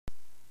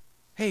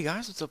Hey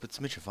guys, what's up? It's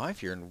Mitch5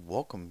 here, and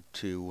welcome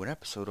to an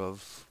episode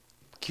of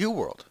Q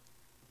World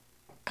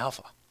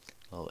Alpha.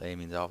 Little A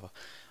means Alpha.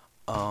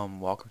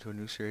 Welcome to a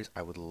new series.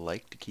 I would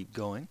like to keep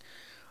going.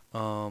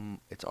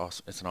 It's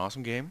awesome. It's an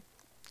awesome game,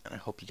 and I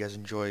hope you guys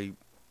enjoy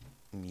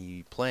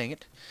me playing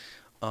it.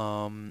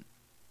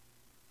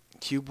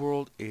 Cube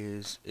World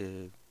it's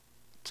an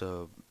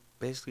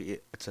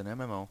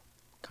MMO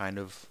kind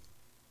of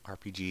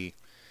RPG,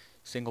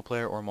 single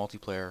player or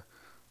multiplayer.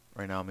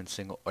 Right now I'm in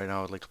single. Right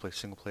now I'd like to play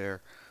single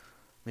player.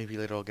 Maybe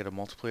later I'll get a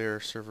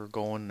multiplayer server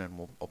going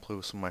and I'll play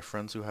with some of my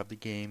friends who have the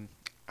game.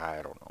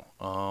 I don't know.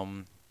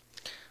 I'm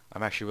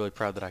actually really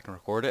proud that I can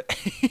record it.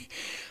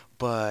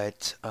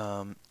 But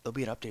there'll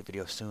be an update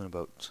video soon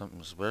about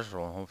something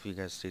special. I hope you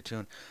guys stay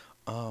tuned.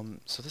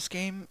 So this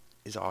game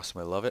is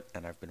awesome. I love it,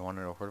 and I've been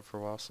wanting to record it for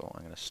a while, so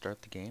I'm going to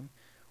start the game.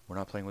 We're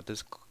not playing with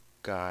this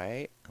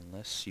guy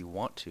unless you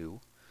want to.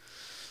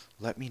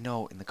 Let me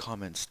know in the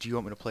comments. Do you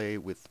want me to play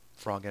with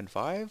Frog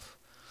N5?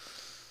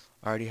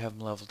 I already have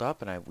them leveled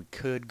up, and we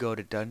could go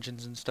to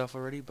dungeons and stuff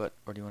already, or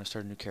do you want to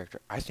start a new character?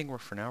 I think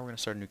for now we're going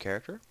to start a new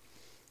character.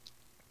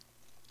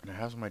 And I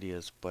have some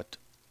ideas, but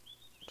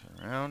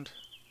turn around.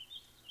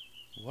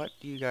 What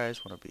do you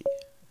guys want to be?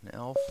 An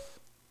elf?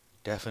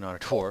 Definitely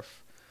not a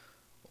dwarf.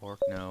 Orc,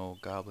 no.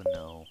 Goblin,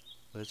 no.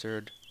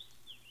 Lizard?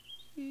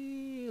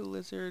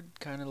 Lizard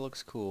kind of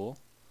looks cool.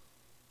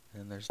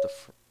 And there's the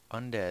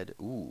undead.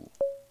 Ooh.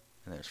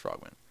 And there's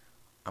frogman.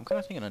 I'm kind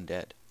of thinking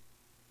undead.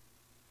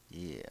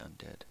 Yeah,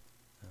 undead.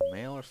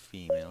 Male or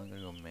female? I'm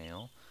gonna go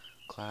male.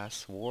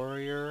 Class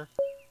warrior,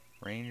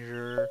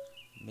 ranger,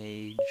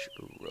 mage,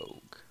 or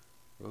rogue.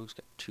 Rogue's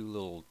got two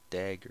little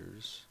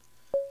daggers.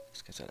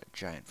 This guy's got a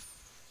giant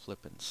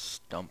flippin'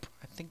 stump.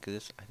 I didn't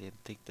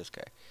think this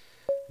guy.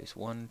 There's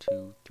 1,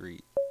 2, 3.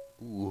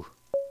 Ooh,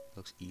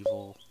 looks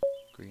evil.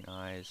 Green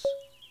eyes.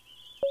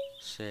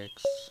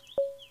 6.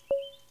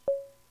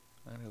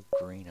 I know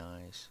green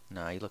eyes.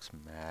 Nah, he looks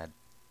mad.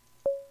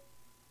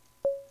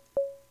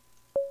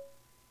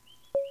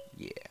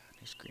 Yeah,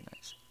 nice green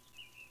eyes.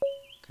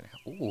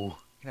 Ooh, you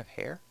can have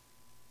hair?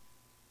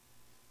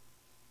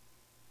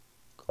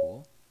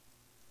 Cool.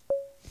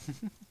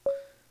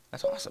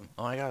 That's awesome.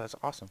 Oh my god, that's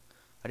awesome.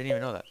 I didn't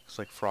even know that. It's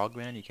like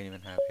Frogman, you can't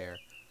even have hair.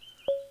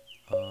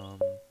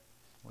 What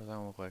does that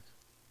one look like?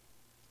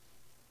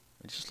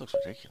 It just looks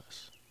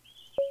ridiculous.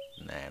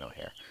 Nah, no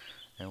hair.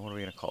 And what are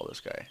we gonna call this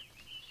guy?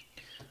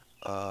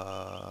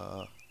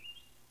 What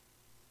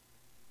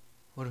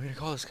are we gonna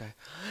call this guy?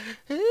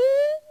 I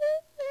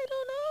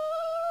don't know.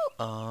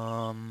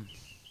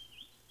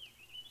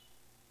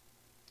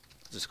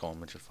 Just call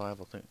him Richard 5.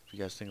 If you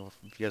guys think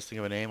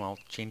of a name, I'll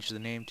change the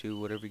name to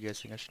whatever you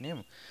guys think I should name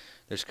him.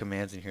 There's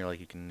commands in here like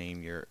you can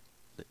name your.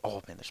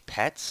 Oh man, there's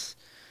pets.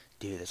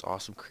 Dude, that's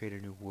awesome. Create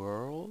a new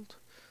world.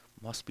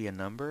 Must be a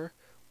number.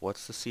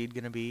 What's the seed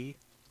gonna be?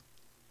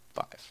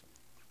 5.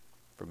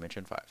 For Mitch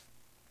and 5.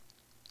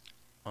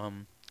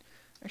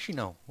 Actually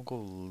no. We'll go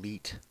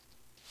elite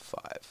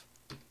 5.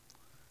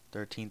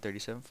 13,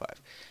 37,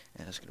 5.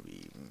 And it's gonna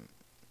be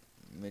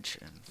Mitch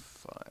and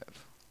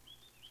 5.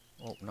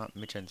 Oh, not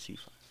Mitch and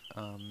C5.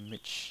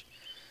 Mitch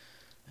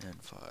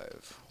and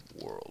 5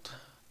 world.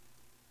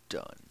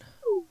 Done.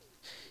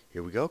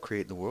 Here we go,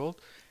 create the world.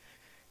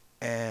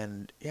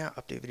 And yeah,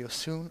 update video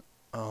soon.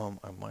 I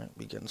might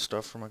be getting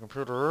stuff from my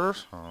computer.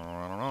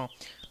 I don't know.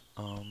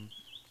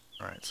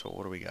 Alright, so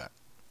what do we got?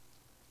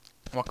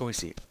 What can we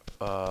see?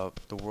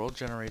 The world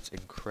generates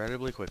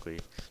incredibly quickly.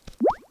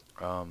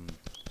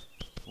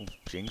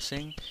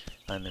 Jinxing.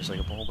 And there's like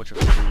a whole bunch of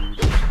food.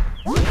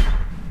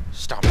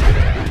 Stop it.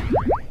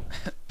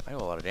 I do a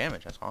lot of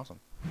damage. That's awesome.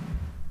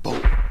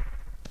 Boom.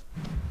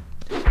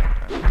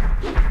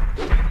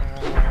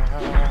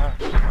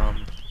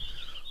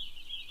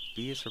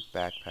 B is for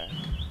backpack.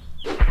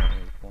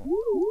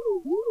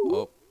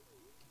 Oh.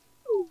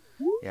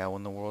 Yeah,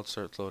 when the world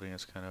starts loading,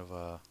 it's kind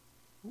of,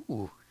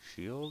 ooh,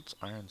 shields,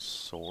 iron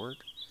sword,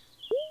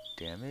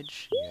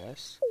 damage,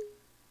 yes.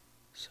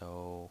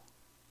 So,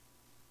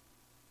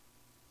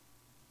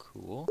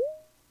 cool.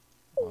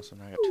 Also,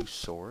 now I got 2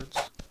 swords.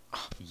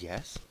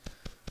 Yes.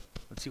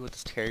 Let's see what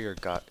this terrier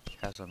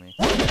has on me.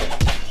 Oh,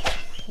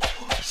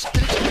 it's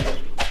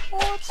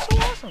so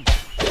awesome.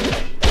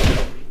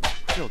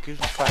 Yo, it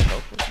gives me 5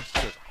 health.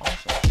 This is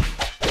awesome.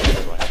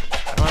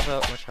 I don't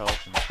have that much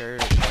health, and the terrier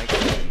might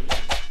kill me.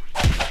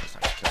 That's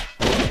not gonna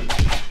kill me.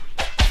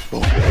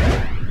 Boom.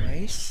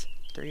 Nice.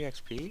 3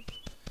 XP.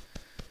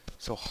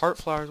 So heart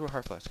flowers, what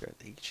heart flowers are?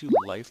 They get you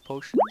life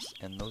potions,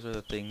 and those are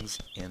the things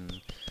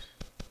in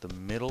the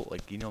middle,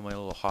 like, you know my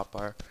little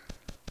hotbar?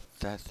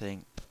 That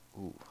thing.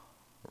 Ooh.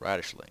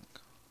 Radish link.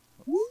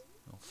 Oh,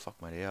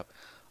 fuck my day up.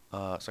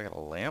 So I got a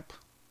lamp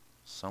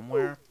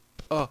somewhere.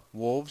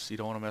 Wolves. You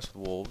don't want to mess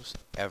with wolves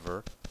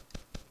ever.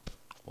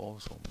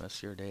 Wolves will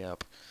mess your day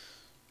up.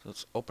 So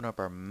let's open up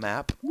our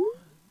map. Ooh.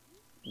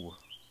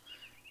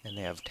 And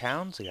they have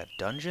towns. They got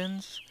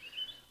dungeons.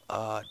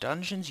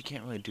 Dungeons you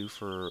can't really do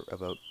for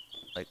about,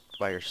 like,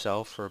 by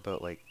yourself for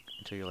about, like,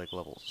 until you're, like,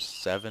 level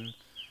 7,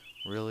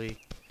 really.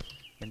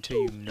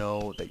 Until you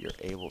know that you're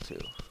able to.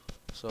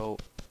 So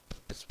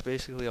it's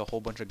basically a whole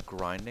bunch of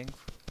grinding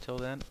till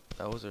then.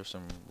 Those are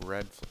some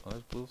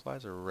those blue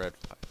flies or red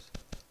flies.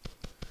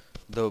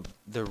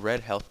 The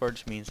red health bar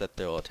just means that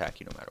they'll attack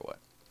you no matter what.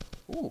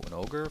 Ooh, an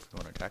ogre if you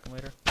want to attack him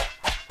later.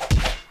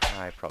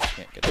 I probably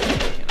can't get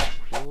that, can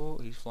I? Ooh,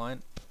 he's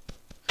flying.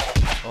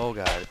 Oh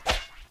god.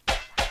 I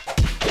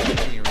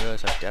didn't even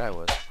realize how dead I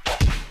was.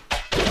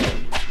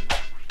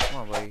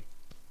 Come on, buddy.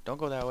 Don't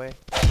go that way.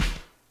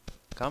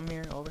 Come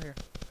here, over here.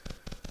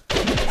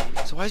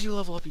 So as you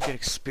level up, you get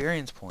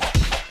experience points,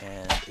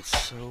 and it's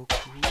so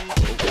cool. Oh,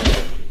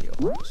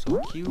 heal. So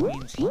Q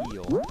means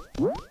heal.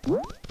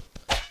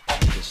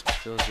 And it just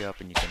fills you up,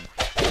 and you can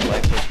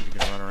life potions, you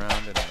can run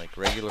around, and like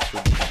regular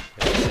food, you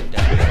can sit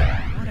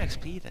down. 1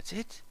 XP, that's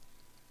it.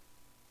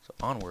 So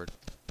onward,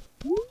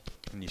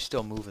 and you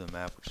still move the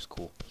map, which is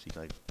cool. So you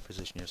can like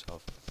position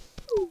yourself,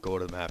 go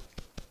to the map,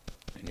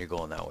 and you're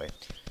going that way.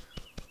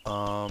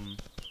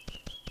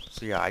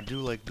 So yeah, I do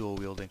like dual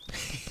wielding.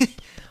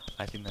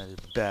 I think that is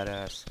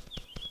badass.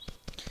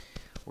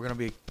 We're gonna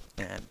be,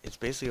 and it's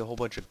basically a whole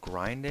bunch of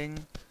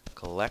grinding,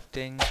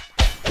 collecting,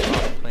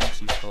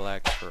 plants you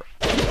collect for,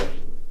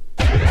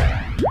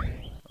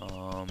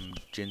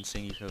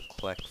 ginseng you can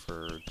collect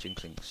for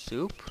ginseng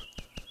soup,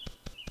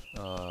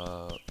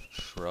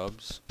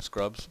 scrubs,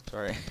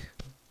 sorry,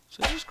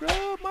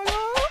 scrub, my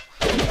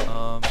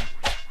god,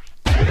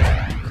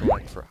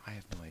 collect for, I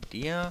have no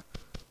idea.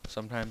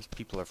 Sometimes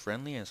people are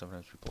friendly and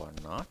sometimes people are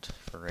not.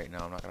 For right now,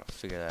 I'm not going to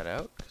figure that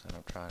out because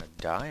I'm trying to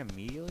die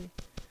immediately.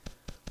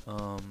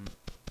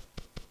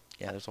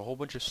 Yeah, there's a whole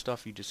bunch of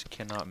stuff you just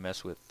cannot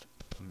mess with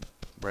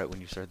right when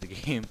you start the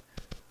game.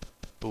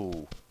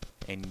 Ooh.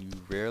 And you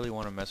rarely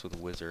want to mess with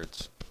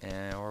wizards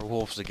or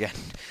wolves again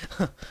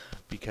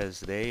because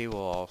they will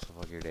also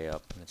fuck your day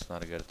up and it's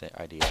not a good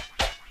idea.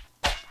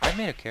 I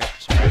made a character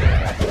so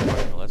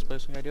watching a Let's Play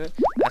so I do it.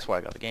 That's why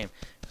I got the game.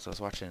 So I was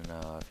watching,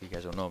 if you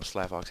guys don't know him,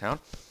 Slavfoxhound.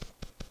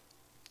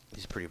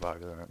 He's pretty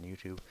popular on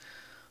YouTube.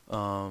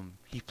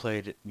 He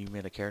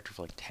made a character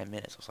for like 10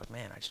 minutes. I was like,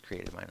 man, I just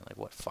created mine in like,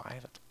 what, 5?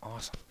 That's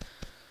awesome.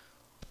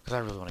 Because I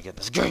really want to get in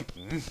this game.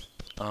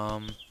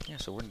 Yeah,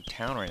 so we're in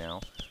town right now.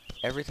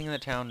 Everything in the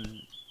town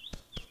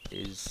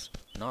is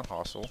not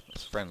hostile.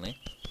 It's friendly.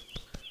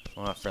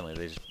 Well, not friendly,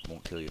 they just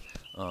won't kill you.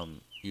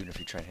 Even if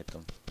you try and hit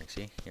them. Like,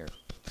 see? Here.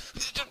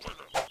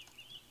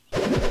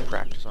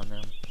 Practice on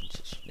them.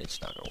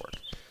 It's not gonna work.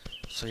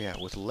 So yeah,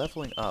 with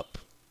leveling up,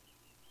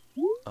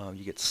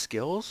 you get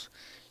skills,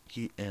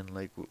 and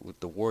like with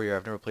the warrior,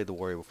 I've never played the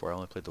warrior before. I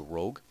only played the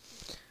rogue.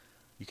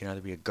 You can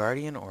either be a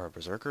guardian or a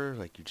berserker.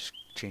 Like you just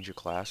change your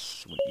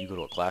class when you go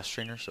to a class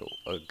trainer. So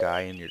a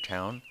guy in your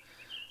town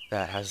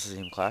that has the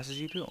same class as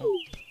you do.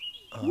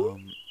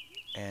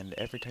 And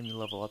every time you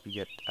level up, you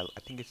get I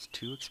think it's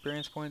 2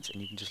 experience points,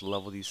 and you can just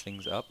level these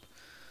things up.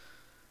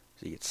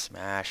 So you get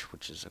Smash,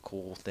 which is a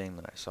cool thing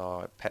that I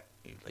saw.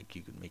 Like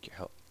you can make your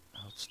health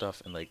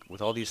stuff, and like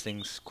with all these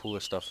things, cooler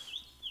stuff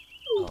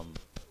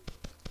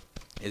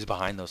is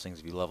behind those things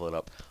if you level it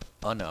up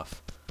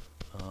enough.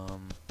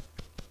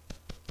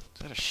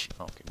 Is that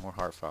a okay, more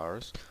heart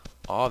flowers.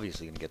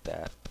 Obviously gonna get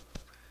that.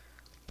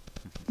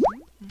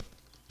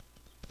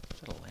 Is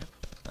that a lamp?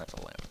 That's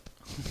a lamp.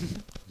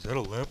 Is that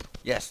a lamp?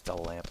 Yes, it's a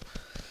lamp.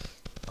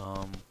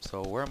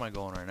 So where am I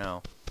going right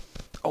now?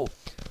 Oh,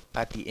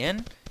 at the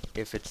inn,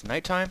 if it's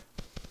nighttime,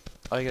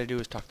 all you gotta do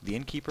is talk to the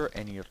innkeeper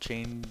and you'll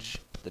change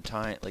the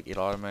time, like it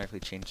automatically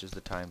changes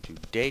the time to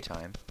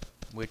daytime,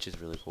 which is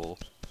really cool.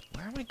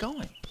 Where am I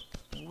going?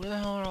 Where the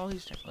hell are all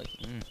these, like,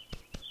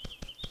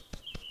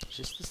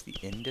 is this the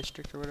inn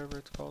district or whatever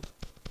it's called?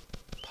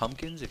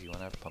 Pumpkins, if you want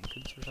to have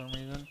pumpkins for some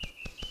reason.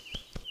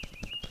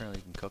 Apparently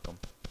you can cook them.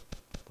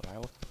 But I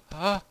will,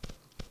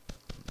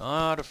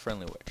 not a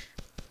friendly witch.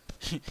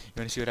 You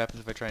want to see what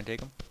happens if I try and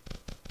take them?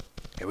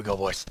 Here we go,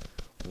 boys.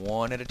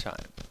 One at a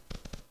time.